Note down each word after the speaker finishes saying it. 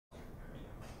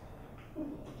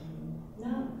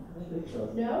think so.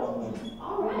 No?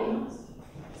 All right.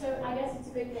 So I guess it's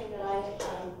a good thing that I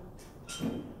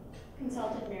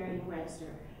consulted Merriam-Webster.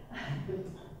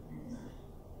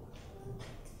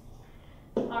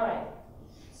 All right.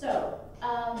 So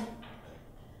I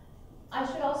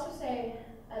should also say,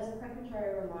 as a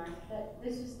prefatory remark, that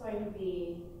this is going to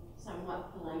be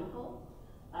somewhat polemical.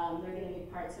 There are going to be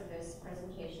parts of this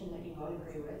presentation that you won't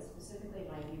agree with, specifically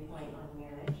my viewpoint on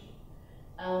marriage.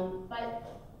 But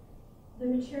the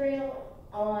material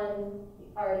on the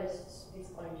artists is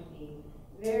going to be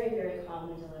very, very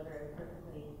calmly delivered,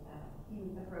 perfectly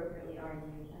appropriately argued,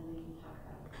 and we can talk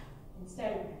about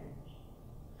instead of marriage.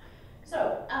 So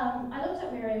I looked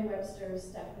at Merriam-Webster's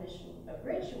definition of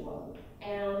ritual,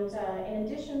 and in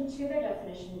addition to their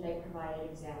definition, they provided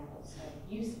examples of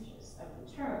usages of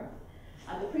the term.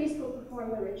 The priest will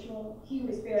perform the ritual. He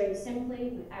was buried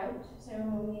simply, without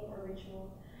ceremony or ritual.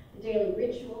 The daily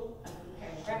ritual of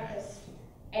preparing breakfast,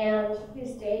 and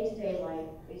his day-to-day life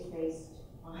is based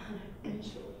on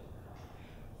ritual.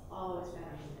 All it's found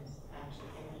in this actual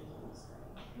images on the screen.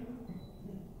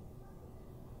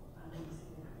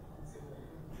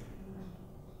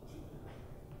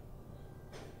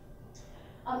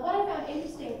 What I found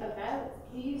interesting about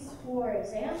these four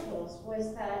examples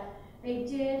was that they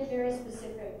did very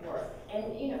specific work. And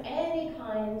any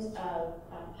kind of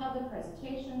public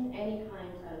presentation, any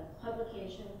kind of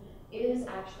publication is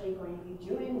actually going to be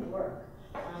doing work.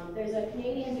 There's a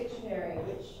Canadian dictionary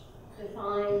which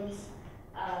defines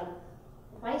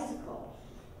bicycle.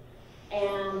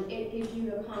 And it gives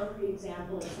you a concrete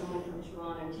example of someone from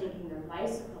Toronto taking their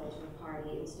bicycle to a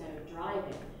party instead of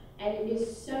driving. And it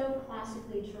is so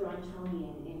classically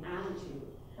Torontonian in attitude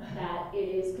that it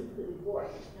is completely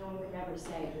warped. No one could ever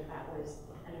say that that was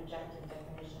an objective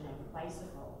definition of a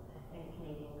bicycle in a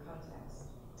Canadian context.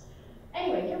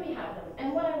 Anyway, here we have them.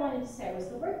 And what I wanted to say was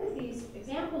the work that these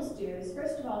examples do is,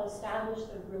 first of all, establish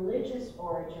the religious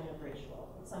origin of ritual.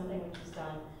 It's something which is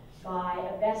done by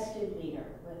a vested leader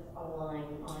with a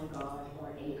line on God or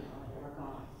a God or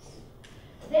gods.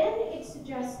 Then it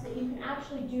suggests that you can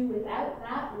actually do without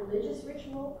that religious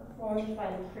ritual performed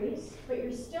by the priest, but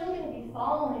you're still going to be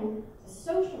following the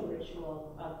social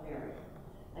ritual of burial,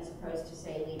 as opposed to,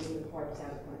 say, leaving the corpse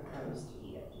out for the crows to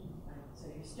eat it. Right? So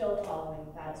you're still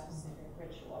following that specific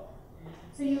ritual.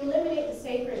 So you eliminate the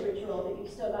sacred ritual, but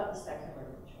you've still got the secular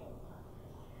ritual.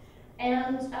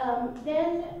 And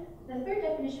then the third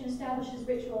definition establishes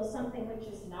ritual as something which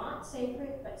is not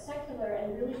sacred, but secular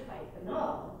and really quite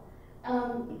banal.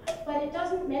 But it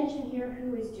doesn't mention here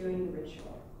who is doing the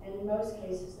ritual. And in most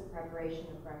cases, the preparation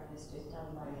of breakfast is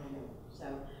done by women.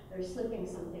 So they're slipping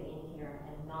something in here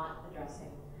and not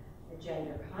addressing the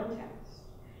gender context.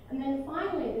 And then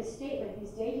finally, this statement,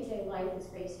 his day-to-day life is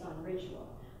based on ritual.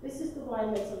 This is the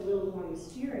one that's a little more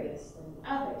mysterious than the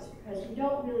others, because we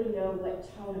don't really know what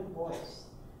tone of voice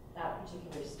that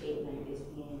particular statement is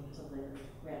being delivered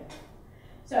with.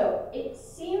 So it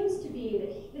seems to be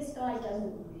that this guy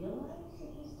doesn't realize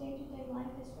that his day-to-day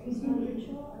life is based on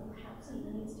ritual, and perhaps he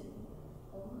needs to be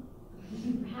informed.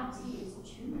 Perhaps he is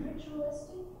too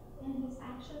ritualistic in his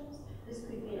actions. This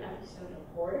could be an episode of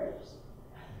Hoarders,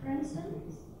 for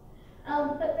instance.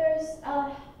 But there's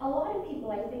a lot of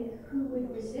people, I think, who would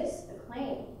resist the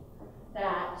claim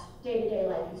that day-to-day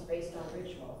life is based on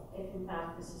ritual, if in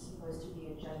fact this is supposed to be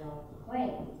a general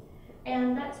claim.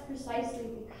 And that's precisely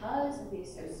because of the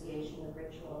association of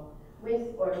ritual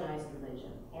with organized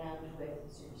religion and with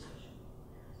superstition.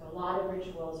 So a lot of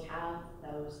rituals have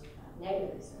those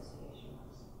negative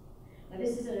associations. Now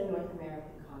this is in a North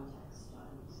American context,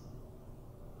 obviously.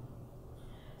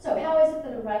 So how is it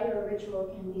that a rite or a ritual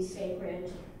can be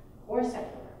sacred or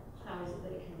secular? How is it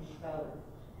that it can be both?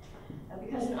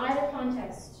 Because in either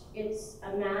context, it's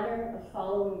a matter of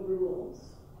following rules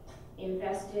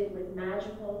invested with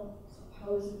magical,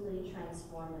 supposedly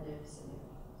transformative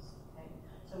significance. Okay?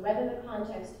 So whether the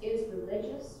context is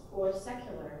religious or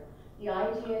secular, the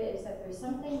idea is that there's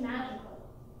something magical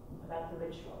about the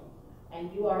ritual,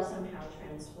 and you are somehow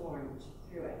transformed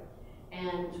through it.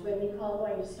 And when we call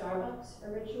going to Starbucks a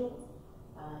ritual,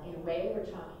 in a way we're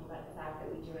talking about the fact that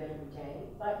we do it every day,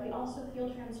 but we also feel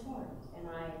transformed. And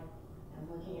I am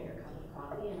looking at your cup of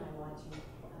coffee, and I want to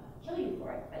kill you for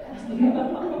it, but that's okay.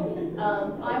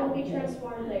 I will be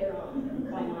transformed later on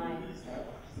by my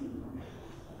Starbucks.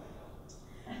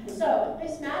 So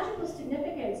this magical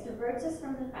significance diverts us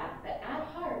from the fact that at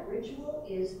heart, ritual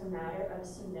is a matter of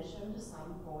submission to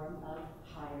some form of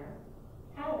higher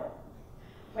power.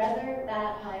 Whether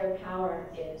that higher power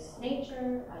is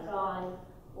nature, a god,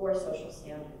 or social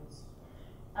standards.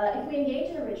 If we engage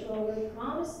in a ritual, we're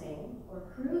promising or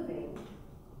proving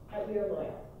that we are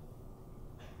loyal.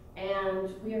 And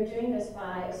we are doing this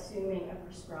by assuming a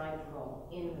prescribed role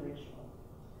in the ritual.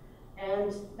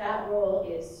 And that role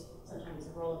is sometimes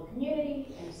the role of the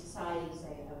community and society,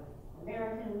 say, of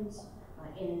Americans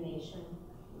in a nation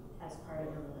as part of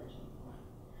a religion.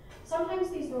 Sometimes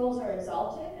these roles are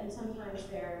exalted and sometimes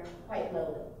they're quite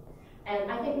lowly.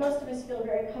 And I think most of us feel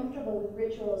very comfortable with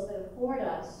rituals that afford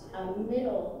us a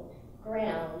middle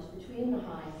ground between the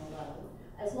high and the low,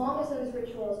 as long as those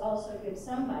rituals also give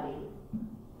somebody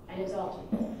an exalted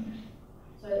role,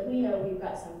 so that we know we've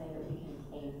got something that we can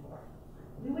aim for.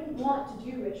 We wouldn't want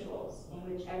to do rituals in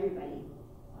which everybody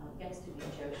gets to be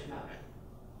Joe Schmo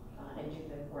and do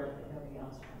the work that nobody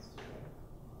else wants to do.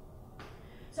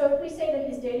 So if we say that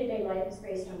his day-to-day life is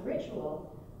based on ritual,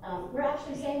 we're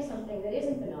actually saying something that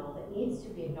isn't banal, that needs to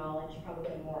be acknowledged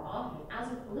probably more often as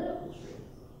a political truth,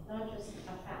 not just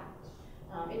a fact.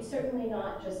 It's certainly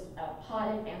not just a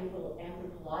potted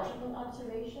anthropological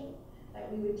observation that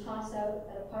we would toss out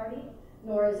at a party,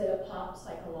 nor is it a pop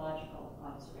psychological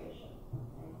observation.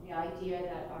 And the idea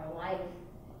that our life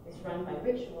is run by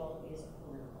ritual is a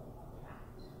political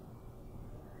fact.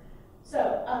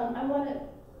 So I want to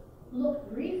look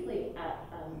briefly at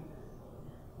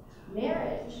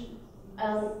marriage.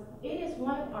 It is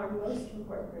one of our most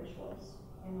important rituals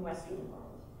in the Western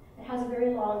world. It has a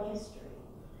very long history.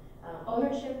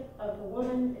 Ownership of the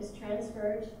woman is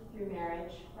transferred through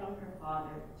marriage from her father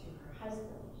to her husband.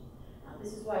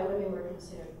 This is why women were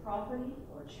considered property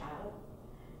or chattel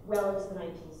well into the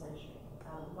 19th century,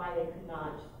 why they could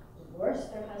not divorce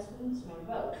their husbands nor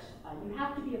vote. You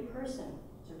have to be a person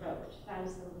to vote. That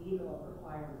is the legal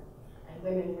requirement. And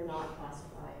women were not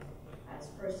classified as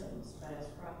persons, but as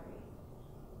property.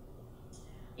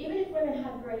 Even if women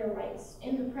have greater rights,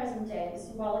 in the present day, the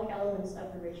symbolic elements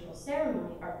of the ritual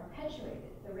ceremony are perpetuated.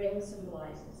 The ring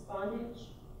symbolizes bondage,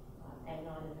 and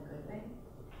not in a good way.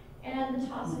 And the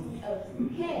tossing of the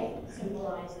bouquet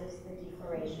symbolizes the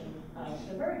declaration of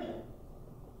the virgin.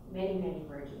 Many, many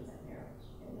virgins at marriage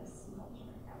in this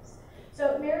culture, yes.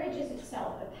 So marriage is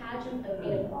itself a pageant of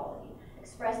inequality,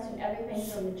 expressed in everything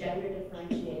from the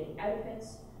gender-differentiating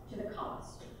outfits to the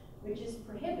cost, which is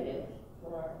prohibitive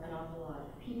for an awful lot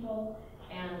of people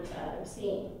and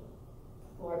obscene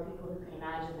for people who can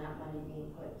imagine that money being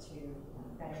put to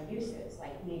better uses,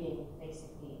 like meeting basic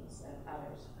needs of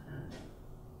others.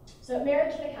 So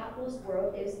marriage in a capitalist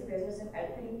world is the business of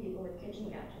outfitting people with kitchen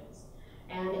gadgets.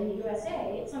 And in the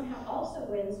USA, it somehow also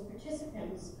wins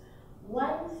participants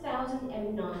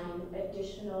 1,009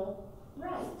 additional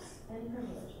rights and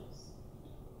privileges.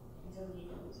 These are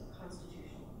legal, these are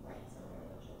constitutional rights and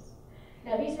privileges.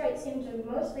 Now, these rights seem to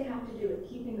mostly have to do with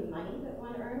keeping the money that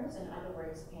one earns, in other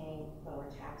words, paying lower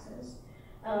taxes,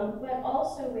 but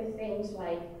also with things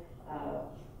like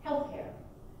healthcare.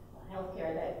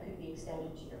 Healthcare that could be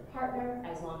extended to your partner,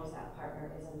 as long as that partner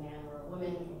is a man or a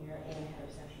woman and you're in a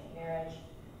heterosexual marriage.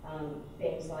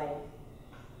 Things like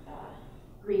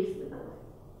grief leave or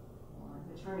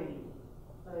maternity leave.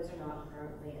 Those are not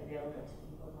currently available to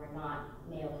people who are not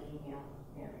male-female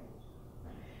married.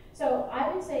 So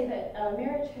I would say that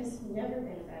marriage has never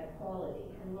been about equality,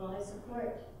 and while I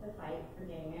support the fight for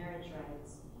gay marriage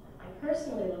rights, I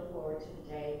personally look forward to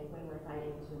the day when we're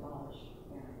fighting to abolish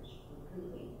marriage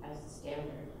completely as the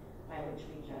standard by which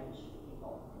we judge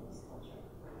people in this culture.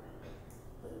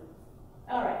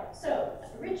 All right, so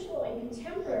ritual in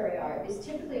contemporary art is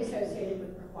typically associated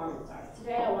with performance art.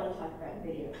 Today I want to talk about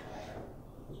video, however.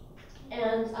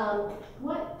 And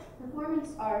what performance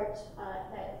art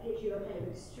that gives you a kind of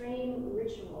extreme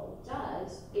ritual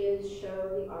does is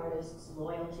show the artist's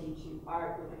loyalty to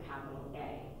art with a capital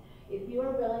A. If you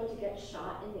are willing to get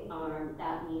shot in the arm,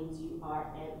 that means you are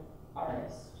an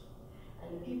artist.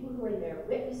 And the people who are there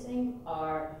witnessing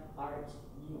are art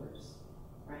viewers,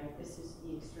 right? This is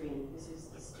the extreme, this is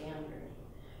the standard.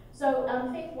 So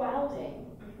Faith Wilding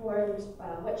performed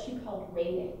what she called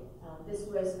waiting. This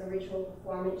was a ritual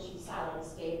performance. She sat on a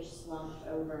stage, slumped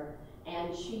over,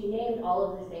 and she named all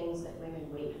of the things that women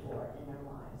wait for in their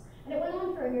lives. And it went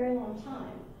on for a very long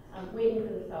time. Waiting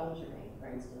for the phone to ring, for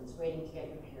instance, waiting to get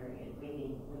your period,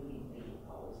 waiting,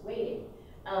 always waiting.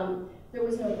 There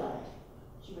was no blood.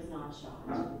 She was not shot.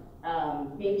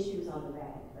 Maybe she was on the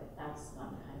rag, but that's not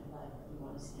the kind of blood that we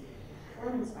want to see in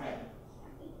performance art.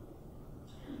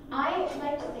 I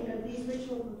like to think of these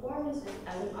ritual performances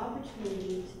as an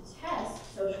opportunity to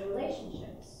test social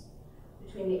relationships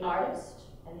between the artist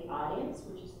and the audience,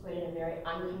 which is put in a very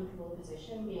uncomfortable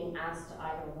position, being asked to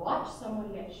either watch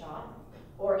someone get shot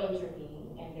or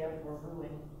intervene and therefore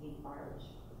ruin the art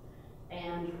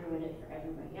and ruin it for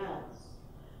everybody else.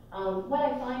 What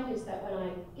I find is that when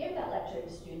I give that lecture to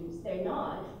students, they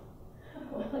nod,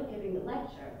 while giving the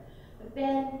lecture. But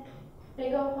then they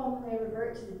go home and they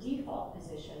revert to the default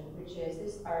position, which is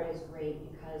this art is great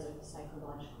because of the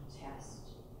psychological test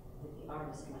that the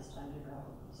artist must undergo.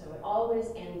 So it always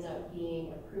ends up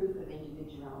being a proof of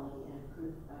individuality and a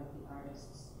proof of the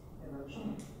artist's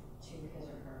devotion to his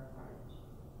or her art.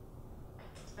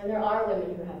 And there are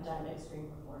women who have done extreme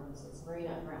performances.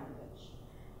 Marina Abramovich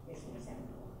is an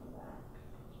example of that.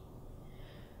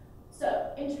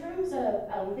 So in terms of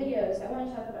videos, I want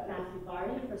to talk about Matthew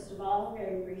Barney, first of all,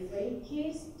 very briefly.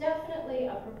 He's definitely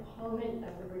a proponent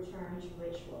of the return to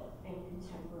ritual in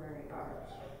contemporary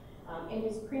art. In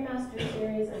his pre-master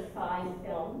series of 5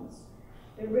 films,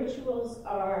 the rituals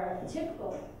are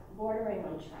typical, bordering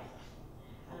on trite.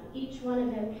 Each one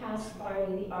of them casts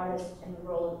Barney, the artist, in the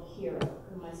role of a hero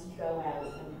who must go out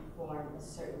and perform a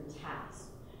certain task,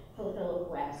 fulfill a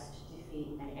quest,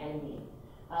 defeat an enemy.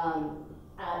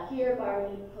 Here,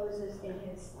 Barney poses in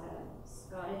his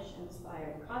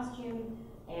Scottish-inspired costume,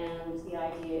 and the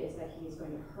idea is that he is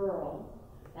going to hurl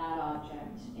that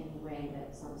object in the way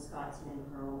that some Scotsmen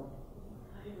hurl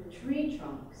tree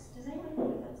trunks. Does anyone know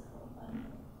what that's called?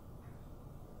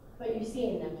 But you've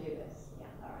seen them do this. Yeah,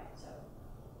 all right. So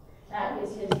that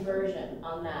is his version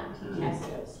on that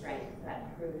test of strength,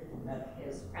 that proof of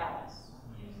his prowess.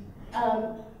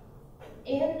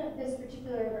 In this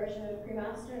particular version of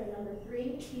Premaster, in number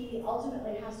 3, he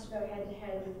ultimately has to go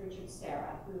head-to-head with Richard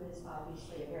Serra, who is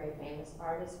obviously a very famous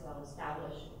artist,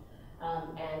 well-established,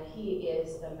 and he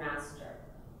is the master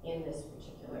in this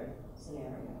particular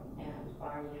scenario, and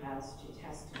Barney has to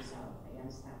test himself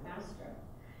against that master.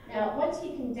 Now, once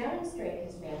he can demonstrate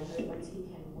his manhood, once he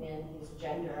can win his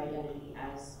gender identity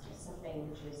as something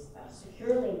which is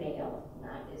securely male, and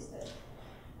that is the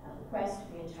quest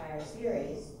of the entire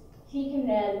series, he can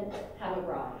then have a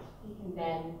bride. He can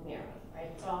then marry, right?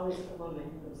 It's always the woman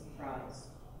who is the prize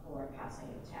for passing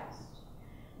the test.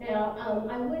 Now,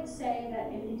 I would say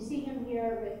that if you see him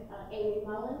here with Amy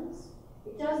Mullins,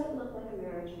 it doesn't look like a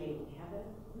marriage made in heaven.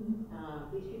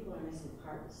 These people are missing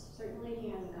parts. Certainly, he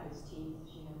hasn't got his teeth.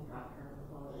 She hasn't got her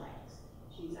lower legs.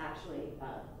 She's actually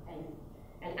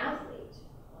an athlete,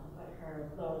 but her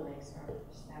lower legs are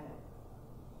prosthetic.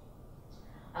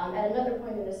 At another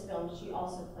point in this film, she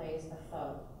also plays a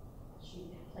foe. She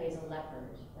plays a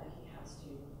leopard that he has to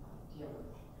deal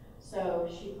with. So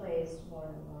she plays more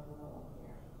than one role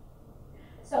here.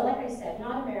 So like I said,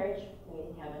 not a marriage made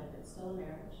in heaven, but still a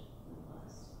marriage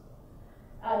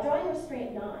nonetheless. Drawing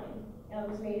Restraint 9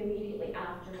 was made immediately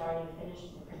after Barney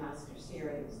finished the Premaster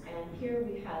series. And here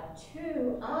we have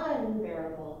 2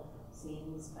 unbearable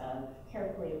scenes of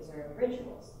carefully observed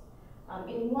rituals.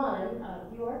 In one,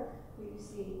 Bjork, who you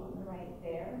see on the right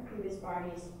there, who is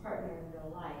Barney's partner in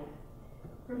real life,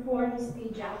 performs the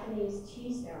Japanese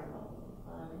tea ceremony.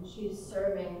 And she's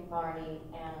serving Barney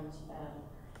and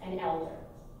an elder,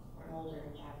 or an older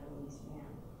Japanese man.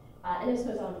 And this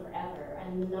goes on forever.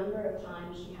 And the number of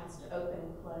times she has to open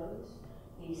and close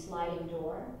the sliding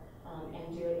door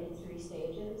and do it in 3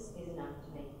 stages is enough to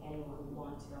make anyone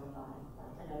want to go and buy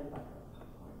another bucket of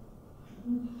popcorn.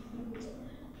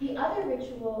 The other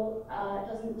ritual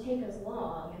doesn't take as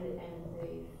long, and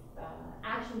the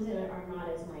actions in it are not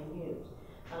as minute.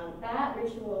 That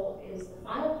ritual is the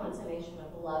final consummation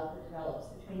of the love that develops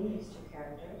between these 2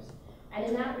 characters. And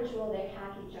in that ritual, they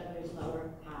hack each other's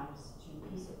lower halves to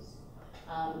pieces.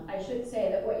 I should say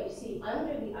that what you see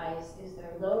under the ice is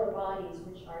their lower bodies,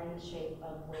 which are in the shape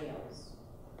of whales,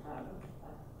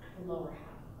 the lower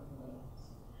half of whales.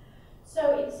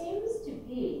 So it seems to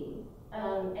be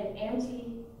an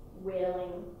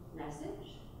anti-whaling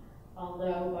message,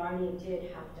 although Barney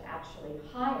did have to actually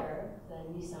hire the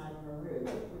Nissan Maru,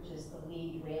 which is the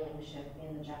lead whaling ship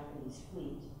in the Japanese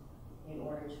fleet, in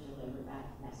order to deliver that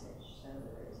message. So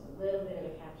there's a little bit of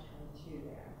a catch-22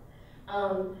 there.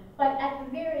 But at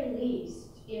the very least,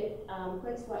 it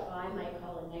puts what I might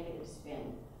call a negative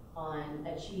spin on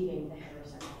achieving the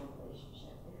heterosexual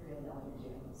relationship, if really all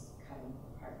you're doing is cutting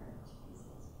the partner to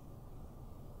pieces.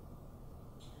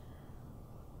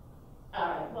 All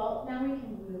right, well, now we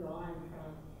can move on from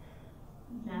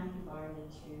Matthew Barney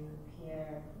to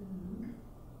Pierre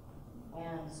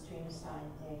and Streamside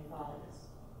Day Follies.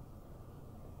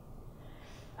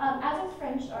 As a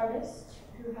French artist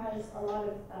who has a lot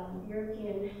of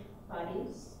European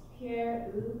buddies, Pierre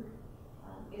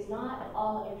is not at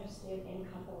all interested in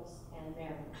couples and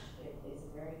marriage. It is a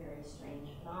very, very strange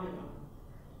phenomenon.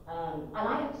 And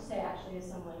I have to say, actually, as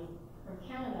someone from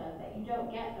Canada, that you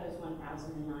don't get those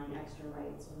 1,009 extra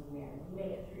rights when you marry. You may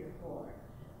get 3 or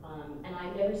 4. And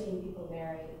I've never seen people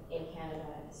marry in Canada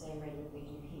at the same rate that we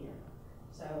do here.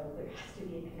 So there has to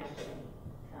be a connection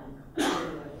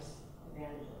between those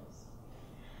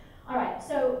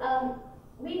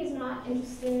Lee is not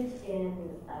interested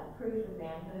in proof of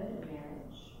manhood and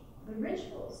marriage. The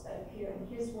rituals that appear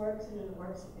in his works and in the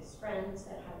works of his friends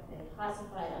that have been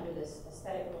classified under this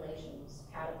aesthetic relations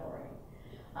category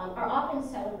are often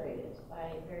celebrated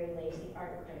by very lazy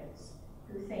art critics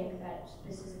who think that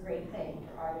this is a great thing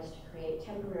for artists to create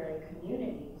temporary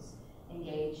communities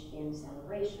engaged in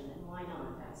celebration. And why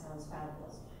not? That sounds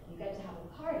fabulous. You get to have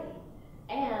a party,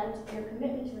 and your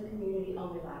commitment to the community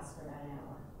only lasts for about an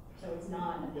hour. So it's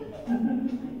not a big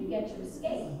deal. You get to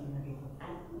escape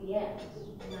at the end,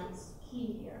 and that's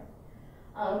key here.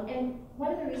 And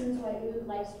one of the reasons why Oog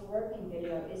likes to work in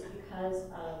video is because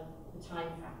of the time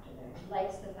factor there. He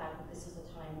likes the fact that this is a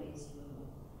time-based medium.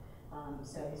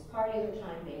 So his parties are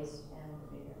time-based, and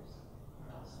the videos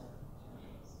are also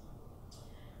time-based.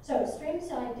 So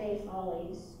Streamside Day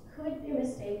Follies could be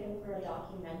mistaken for a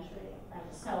documentary and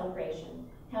a celebration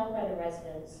held by the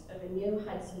residents of a new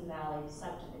Hudson Valley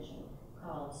subdivision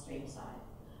called Streamside.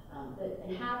 The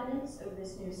inhabitants of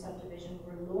this new subdivision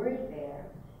were lured there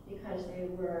because they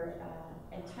were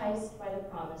enticed by the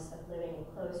promise of living in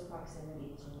close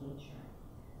proximity to nature.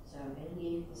 So they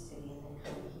leave the city and they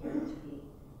come here to be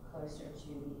closer to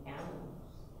the animals.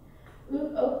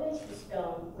 Oog opens this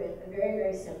film with a very,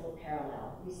 very simple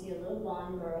parallel. We see a little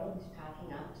blonde girl who's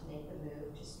packing up to make the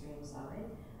move to Streamside,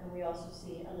 and we also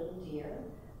see a little deer,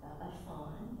 a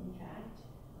fawn, in fact,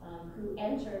 who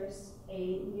enters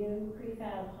a new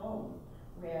prefab home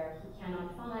where he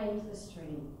cannot find the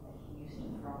stream that he used to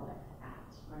frolic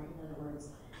at. Right? In other words,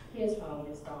 his home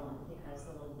is gone because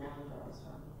the little blonde girl's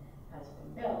home has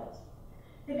been built.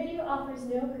 The video offers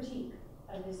no critique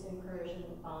of this incursion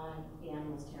on the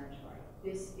animal's territory.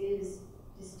 This is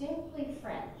distinctly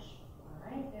French.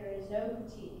 All right? There is no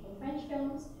critique. In French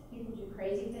films, people do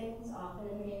crazy things, often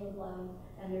in the name of love,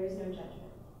 and there is no judgment.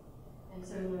 And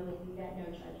similarly, we get no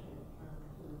judgment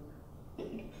from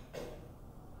Oog.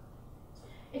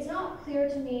 It's not clear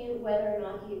to me whether or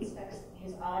not he expects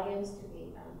his audience to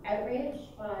be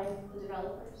outraged by the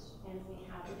developers and the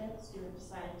inhabitants who have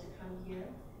decided to come here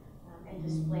and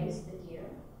displace the deer,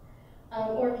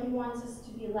 or if he wants us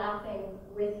to be laughing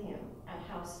with him at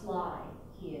how sly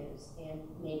he is in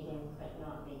making but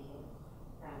not making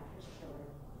that particular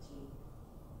critique.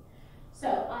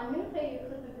 So I'm going to play you a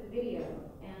clip of the video,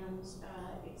 and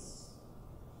it's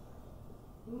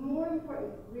more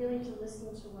important really to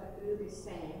listen to what Oog is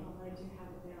saying, although I do have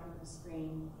it there on the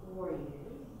screen for you.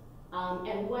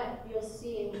 And what you'll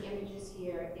see in the images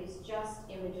here is just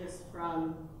images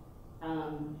from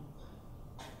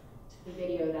the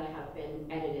video that have been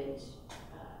edited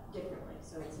differently,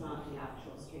 so it's not the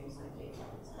actual Streamside Day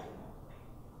Follies video.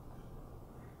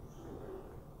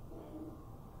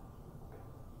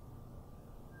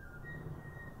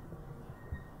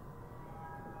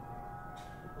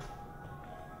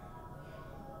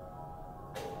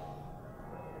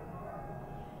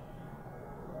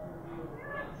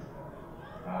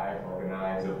 I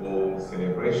organize a whole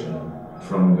celebration,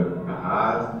 from the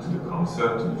parade to the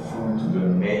concert, to the food, to the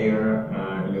mayor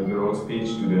inaugural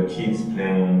speech, to the kids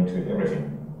playing, to everything.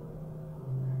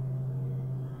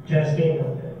 Testing.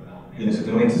 In a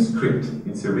certain way, it's a script,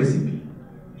 it's a recipe.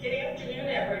 Good afternoon,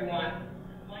 everyone.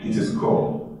 It's a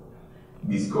score.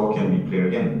 This score can be played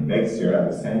again next year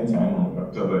at the same time on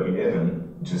October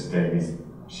 11. Just take this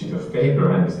sheet of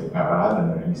paper and you say parade,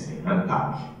 and then you say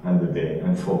unpack, and the day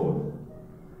unfold.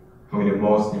 For me, the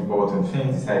most important thing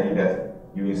is this idea that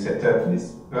you will set up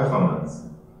this performance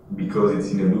because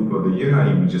it's in a loop of the year and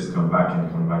you will just come back and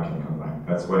come back and come back.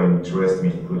 That's what interests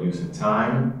me to produce a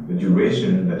time, the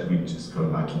duration that will just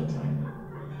come back in time.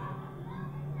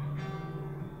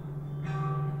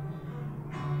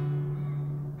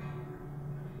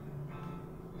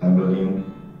 I'm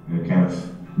building a kind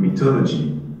of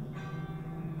mythology.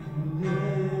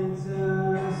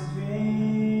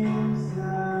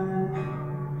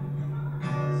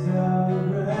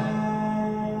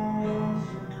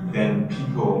 Then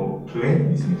people play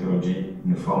this mythology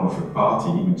in the form of a party,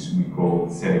 which we call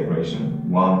celebration,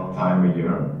 one time a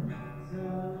year.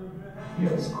 You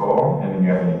have a score, and then you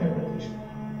have an interpretation.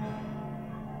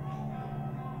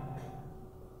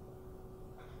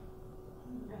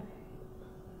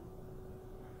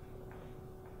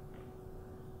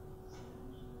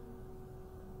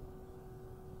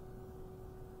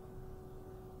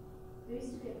 There used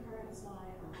to be a current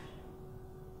slide on.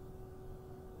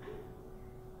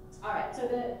 All right, so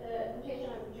the picture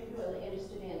I'm particularly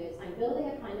interested in is I'm building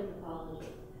a kind of mythology.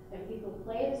 And people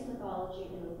play this mythology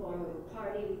in the form of a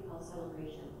party we call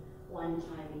celebration one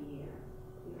time a year.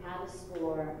 You have a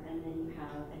score, and then you have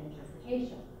an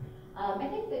interpretation. I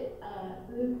think that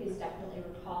Oog is definitely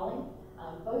recalling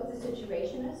both the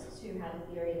situationists, who had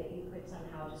a theory that you could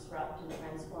somehow disrupt and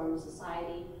transform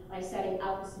society by setting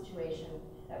up a situation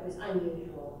that was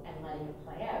unusual and letting it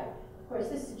play out. Of course,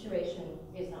 this situation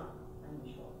is not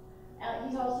unusual.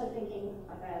 He's also thinking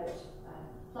about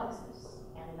Fluxus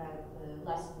and about the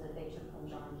lesson that they took from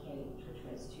John Cage, which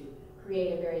was to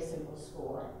create a very simple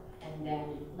score and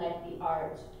then let the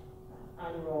art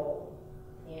unroll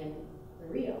in the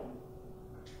real.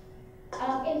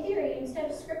 In theory,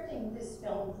 instead of scripting this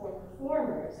film for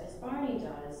performers, as Barney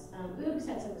does, Oog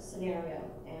sets up a scenario,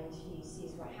 and he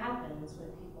sees what happens when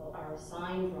people are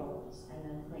assigned roles and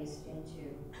then placed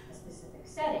into a specific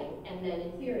setting, and then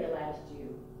in theory allowed to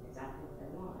do exactly what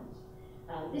they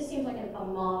want. This seems like a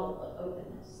model of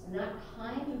openness, and that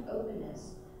kind of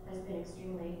openness has been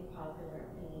extremely popular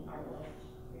in the art world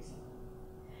recently.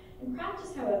 In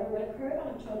practice, however, what occurred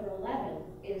on October 11th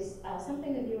is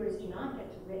something that viewers do not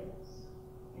get to witness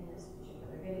in this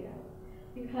particular video,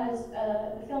 because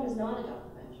the film is not a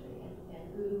documentary, and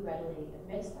Oog readily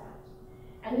admits that.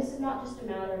 And this is not just a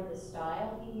matter of the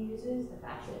style he uses, the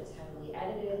fact that it's heavily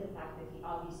edited, the fact that he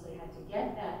obviously had to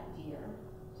get that deer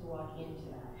to walk into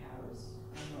that house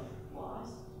and look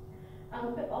lost,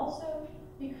 but also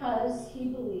because he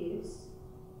believes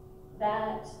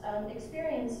that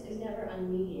experience is never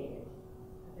unmediated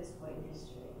at this point in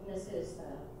history. And this is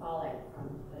the fallout from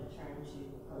the turn to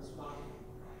postmodern.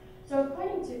 So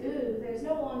according to Oog, there's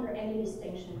no longer any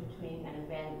distinction between an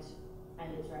event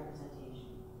and its representation.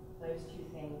 Those two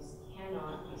things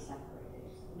cannot be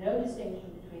separated. No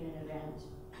distinction between an event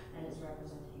and its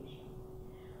representation.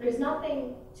 There's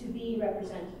nothing to be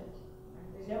represented.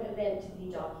 There's no event to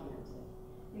be documented,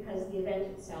 because the event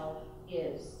itself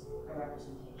is a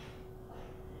representation.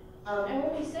 And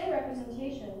when we say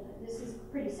representation, this is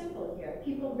pretty simple here.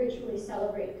 People ritually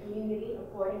celebrate community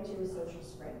according to a social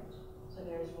script. So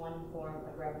there's one form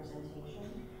of representation.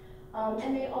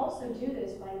 And they also do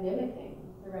this by mimicking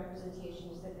the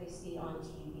representations that they see on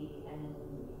TV and in the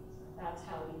movies. That's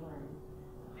how we learn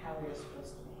how we're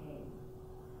supposed to behave.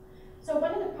 So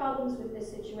one of the problems with this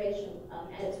situation,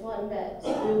 and it's one that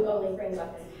Oog only brings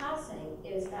up in passing,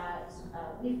 is that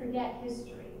we forget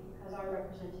history because our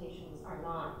representations are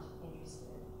not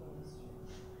interested in history.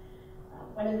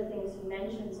 One of the things he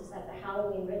mentions is that the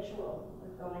Halloween ritual of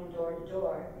going door to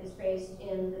door is based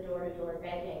in the door-to-door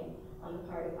begging on the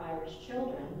part of Irish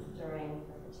children during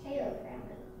the potato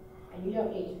famine. And you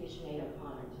don't need to be Sinead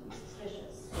O'Connor to be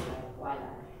suspicious about why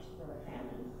that particular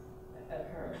famine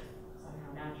occurred somehow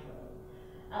naturally.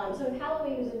 So if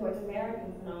Halloween is a North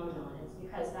American phenomenon, it's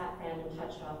because that famine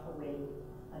touched off a wave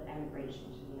of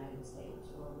emigration to the United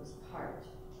States, or was part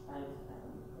of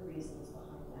the reasons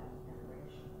behind that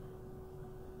emigration.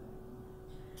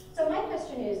 So my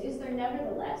question is there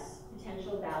nevertheless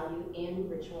potential value in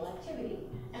ritual activity?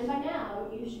 And by now,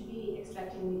 you should be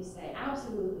expecting me to say,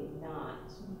 absolutely not.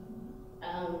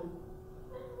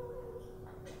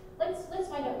 Let's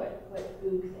find out what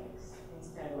Oog thinks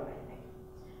instead of what I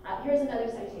think. Here's another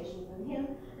citation from him.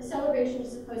 The celebration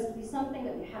is supposed to be something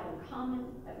that we have in common,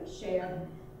 that we share,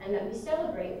 and that we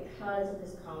celebrate because of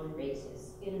this common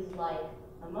basis. It is like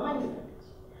a monument.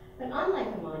 But unlike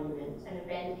a monument, an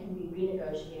event can be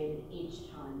renegotiated each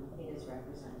time it is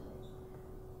represented,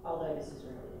 although this is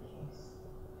rarely the case.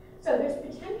 So there's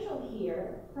potential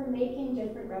here for making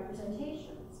different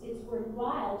representations. It's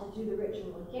worthwhile to do the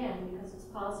ritual again because it's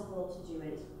possible to do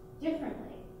it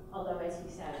differently, although, as he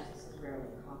says, this is rarely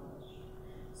accomplished.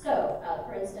 So,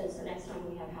 for instance, the next time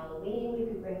we have Halloween, we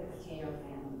could bring the potato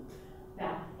famine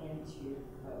back into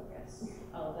focus,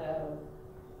 although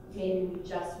maybe we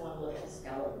just want to look at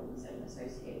skeletons and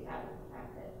associate that with the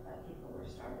fact that people were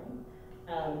starving.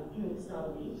 It's not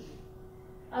a leap.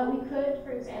 We could,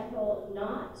 for example,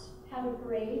 not have a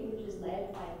parade which is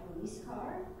led by a police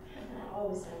car. That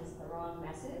always sends the wrong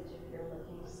message if you're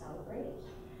looking to celebrate.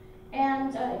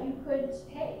 And you could,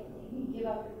 hey, maybe give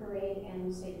up the parade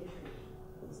and say the truth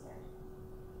instead.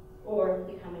 Or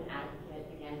become an advocate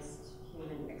against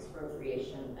human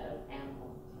expropriation of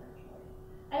animal territory.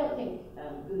 I don't think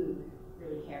Oog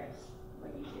really cares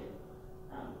what you do.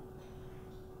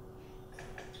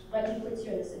 But he puts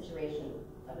you in the situation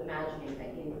of imagining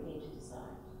that you need to decide.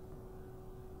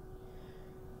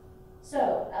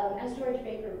 So, as George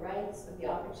Baker writes of the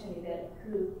opportunity that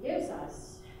Oog gives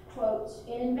us, quote,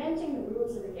 in inventing the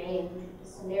rules of a game, a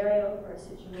scenario for a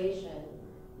situation,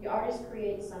 the artist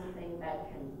creates something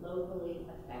that can locally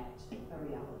affect a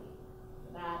reality.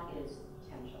 That is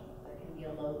potential. There can be a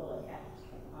local effect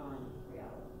on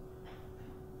reality.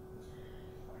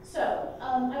 So,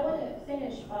 I want to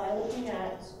finish by looking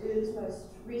at Oog's most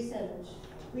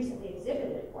recently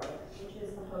exhibited work, which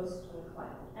is the host on the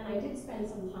cloud. And I did spend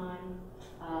some time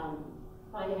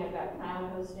finding out about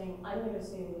cloud hosting. I'm going to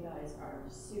assume you guys are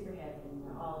super heavy and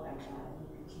know all about that, and you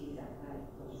can tease that guy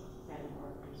for 10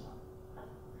 or so.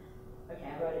 Okay,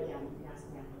 I wrote it down. You can ask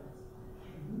me afterwards.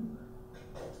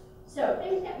 So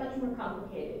things get much more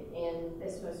complicated in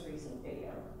this most recent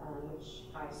video, which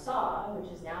I saw,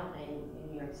 which is now playing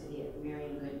in New York City at the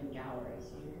Marion Goodman Gallery,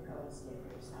 so you can go and see it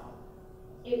for yourself.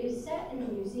 It is set in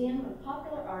the Museum of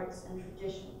Popular Arts and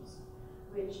Traditions,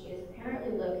 which is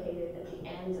apparently located at the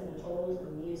end of an old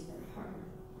amusement park.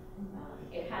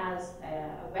 It has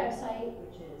a website,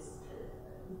 which is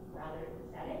rather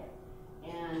pathetic,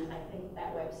 and I think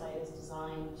that website is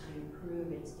designed to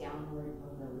prove its downward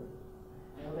mobility.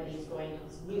 Nobody's going to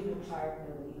this amusement park,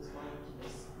 nobody's going to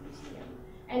this museum.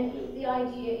 And the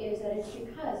idea is that it's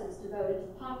because it's devoted to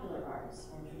popular arts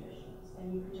and traditions.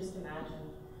 And you can just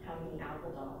imagine how many Apple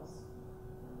dolls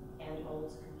and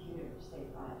old computers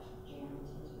they've got jammed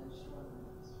into their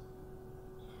storerooms.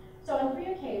 So on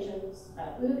 3 occasions,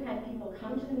 Boog had people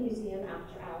come to the museum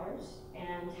after hours,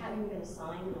 and having been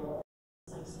assigned roles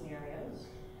in some scenarios,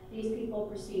 these people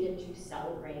proceeded to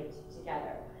celebrate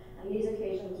together. And these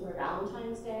occasions were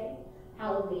Valentine's Day,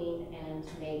 Halloween, and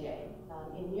May Day.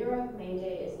 In Europe, May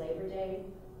Day is Labor Day.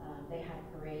 They have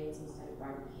parades instead of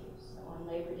barbecues. So on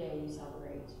Labor Day, you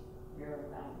celebrate your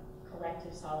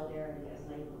collective solidarity as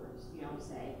laborers. You don't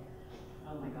say,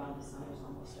 oh my God, the summer's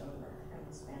almost over,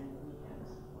 and spend the weekend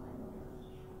flying around.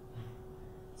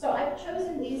 So I've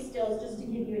chosen these stills just to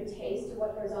give you a taste of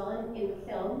what goes on in the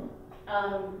film.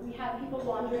 We have people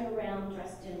wandering around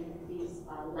dressed in these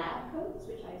lab coats,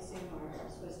 which I assume are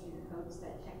supposed to be the coats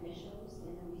that technicians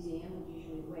in the museum would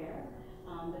usually wear,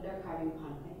 but they're carving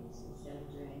pumpkins instead of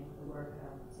doing the work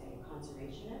of, say, a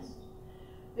conservationist.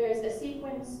 There's a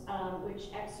sequence which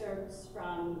excerpts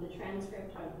from the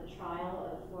transcript of the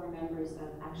trial of 4 members of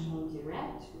Action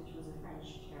Directe, which was a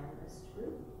French terrorist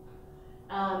group.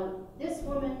 This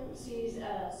woman sees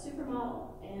a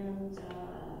supermodel and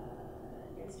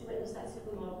gets to witness that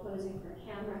supermodel posing for a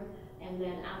camera, and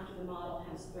then after the model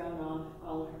has thrown off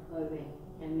all of her clothing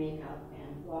and makeup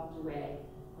and walked away,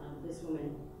 this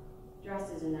woman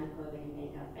dresses in that clothing and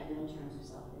makeup and then turns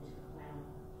herself into a clown.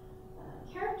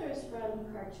 Characters from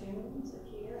cartoons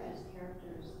appear as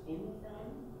characters in the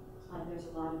film. There's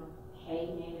a lot of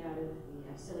hay made out of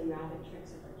the silly rabbit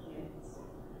tricks of our kids,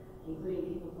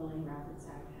 including people pulling rapid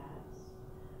sack hats.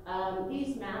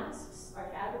 These masks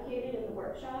are fabricated in the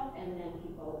workshop, and then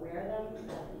people wear them. You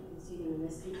can see them in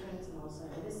this sequence and also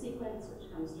in this sequence,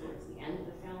 which comes towards the end of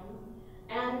the film.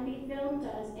 And the film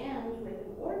does end with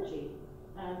an orgy.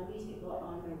 These people are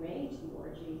on their way to the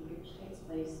orgy, which takes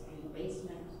place in the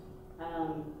basement.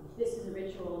 This is a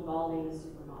ritual involving the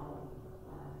supermodel,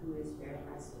 who is bare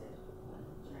breasted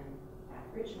during that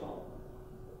ritual.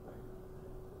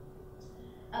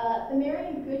 The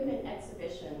Marion Goodman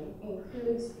exhibition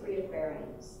includes 3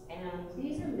 aquariums, and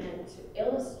these are meant to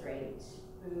illustrate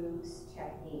Boog's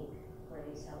technique for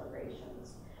these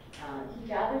celebrations. He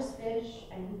gathers fish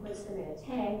and he puts them in a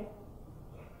tank,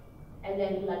 and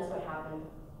then he lets what happens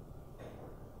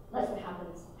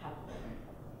happen.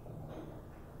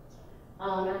 I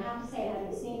have to say, I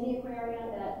haven't seen the aquarium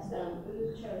that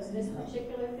Boog chose this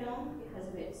particular film because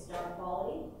of its star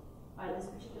quality by this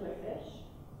particular fish.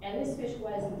 And this fish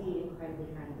was indeed incredibly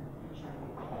friendly and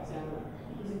charming. So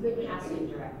he's a good casting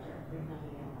director, if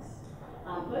nothing else.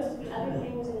 Most of the other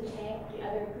things in the tank, the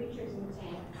other creatures in the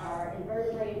tank, are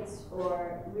invertebrates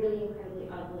or really incredibly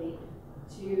ugly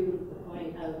to the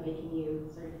point of making you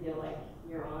sort of feel like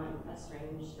you're on a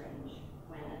strange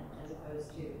planet as opposed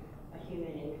to a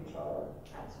human in control of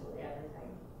absolutely everything.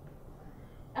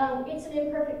 It's an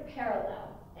imperfect parallel,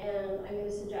 and I'm going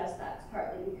to suggest that's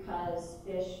partly because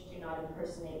fish do not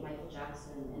impersonate Michael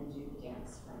Jackson and do the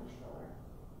dance from Thriller.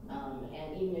 And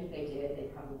even if they did,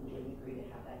 they probably wouldn't agree to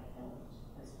have that filmed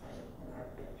as part of an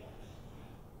art project.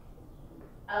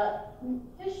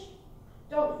 Fish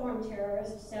don't form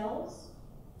terrorist cells,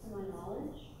 to my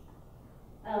knowledge.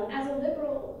 As a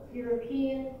liberal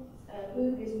European,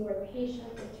 Boog is more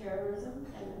patient with terrorism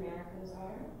than Americans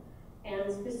are,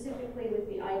 and specifically with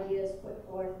the ideas put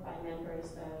forth by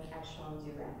members of Action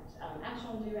Directe.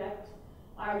 Action Directe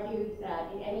argued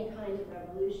that in any kind of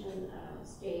revolution, a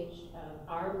stage of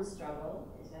armed struggle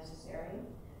is necessary.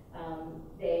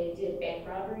 They did bank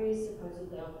robberies,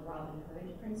 supposedly on the Robin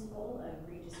Hood principle of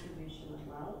redistribution of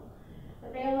wealth.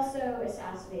 But they also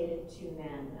assassinated 2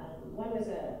 men. One was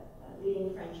a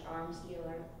leading French arms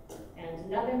dealer, and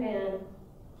another man,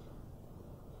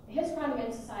 his crime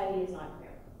against society is not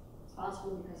clear. It's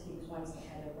possible because he was once the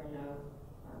head of Renault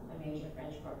a major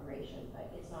French corporation,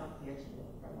 but it's not clear to me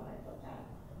from what I've looked at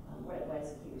what it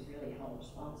was he was really held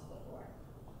responsible for.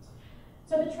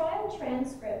 So the trial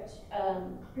transcript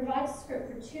provides a script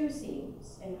for 2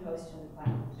 scenes in Host and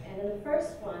Cloud. And in the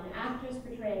first one, actors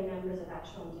portraying members of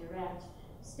Action Direct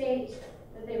state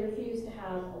that they refuse to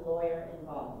have a lawyer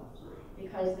involved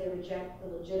because they reject the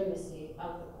legitimacy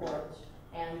of the court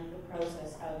and the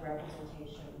process of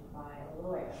representation by a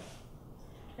lawyer.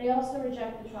 They also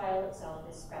reject the trial itself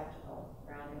as spectacle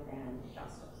rather than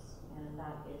justice. And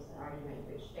that is an argument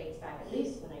which dates back at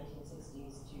least the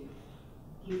 1960s to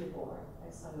Guy Debord,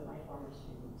 as some of my former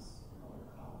students will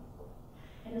recall.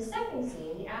 In the second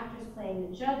scene, the actors playing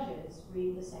the judges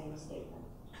read the same statement.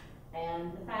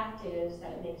 And the fact is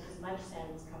that it makes as much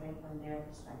sense coming from their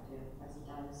perspective as it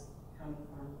does coming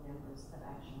from members of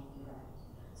Action Direct.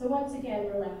 So once again,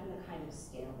 we're left with a kind of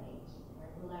stalemate.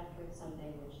 We're left with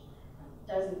something which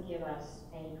doesn't give us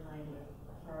any kind of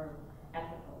firm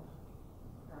ethical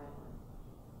guideline.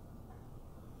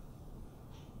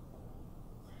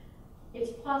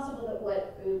 It's possible that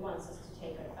what Oud wants us to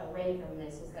take away from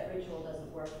this is that ritual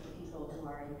doesn't work for people who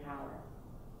are in power.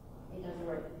 It doesn't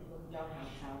work for people who don't have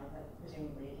power, but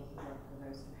presumably it doesn't work for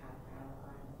those who have power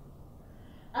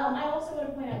either. I also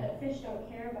want to point out that fish don't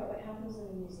care about what happens in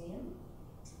the museum.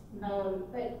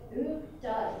 But Oud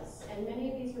does, and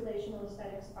many of these relational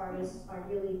aesthetics artists are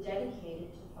really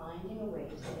dedicated to finding a way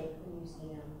to make the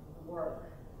museum work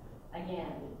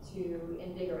again, to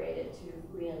invigorate it, to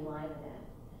re-enliven it.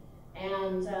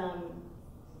 And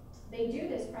they do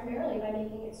this primarily by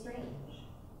making it strange.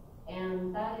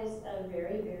 And that is a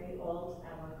very, very old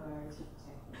avant-garde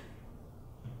technique.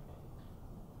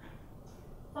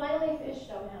 Finally, fish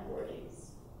don't have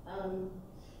orgies.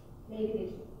 Maybe they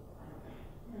do.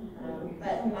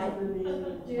 But I do.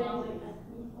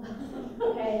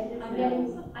 Okay, I'm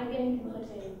getting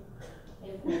conflicting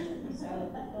information, so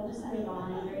we'll just move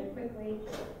on very quickly.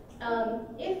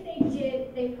 If they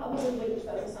did, they probably wouldn't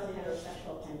focus on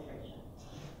heterosexual penetration.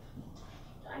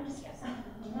 I'm just guessing.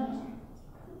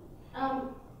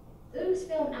 Oud's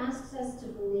film asks us to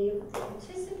believe that the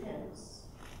participants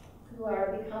who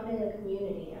are becoming a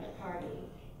community at a party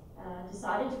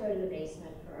decided to go to the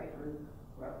basement for a group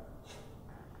work.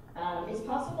 It's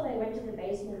possible they went to the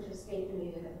basement to escape the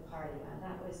music at the party.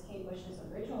 That was Kate Bush's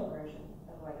original version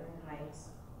of Wuthering Heights,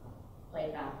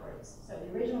 played backwards. So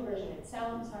the original version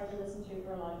itself is hard to listen to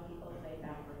for a lot of people, played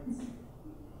backwards.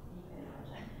 You can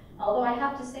imagine. Although I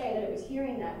have to say that it was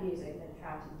hearing that music that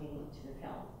attracted me to the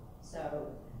film.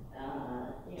 So,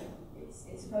 you know,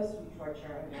 it's supposed to be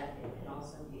torture, and yet it can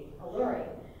also be alluring.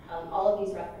 All of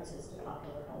these references to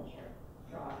popular culture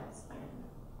draw us in.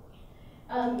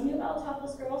 Nouvelle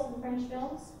topless girls in French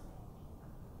films,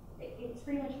 it's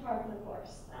pretty much part of the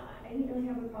course. I didn't really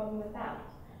have a problem with that.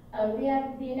 We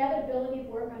have the inevitability of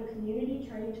work on community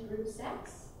turning to group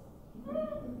sex.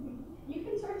 You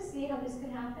can sort of see how this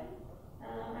could happen.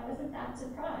 I wasn't that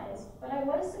surprised, but I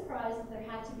was surprised that there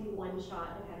had to be one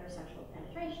shot of heterosexual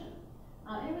penetration.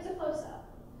 It was a close-up,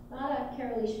 not a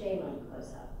Caroline Damon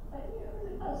close-up, but you know, it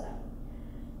was a close-up.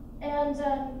 And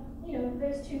you know,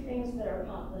 there's 2 things that are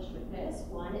accomplished with this.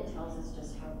 One, it tells us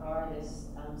just how far this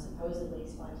supposedly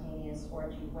spontaneous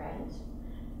orgy went,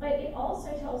 but it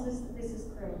also tells us that this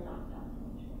is clearly not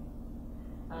documentary.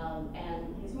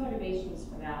 And his motivations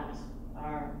for that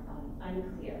are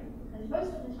unclear, because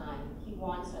most of the time he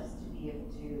wants us to be able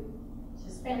to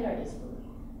suspend our disbelief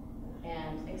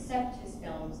and accept his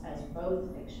films as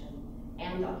both fiction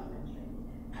and documentary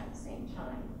at the same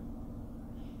time.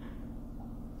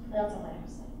 That's all I have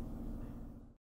to say.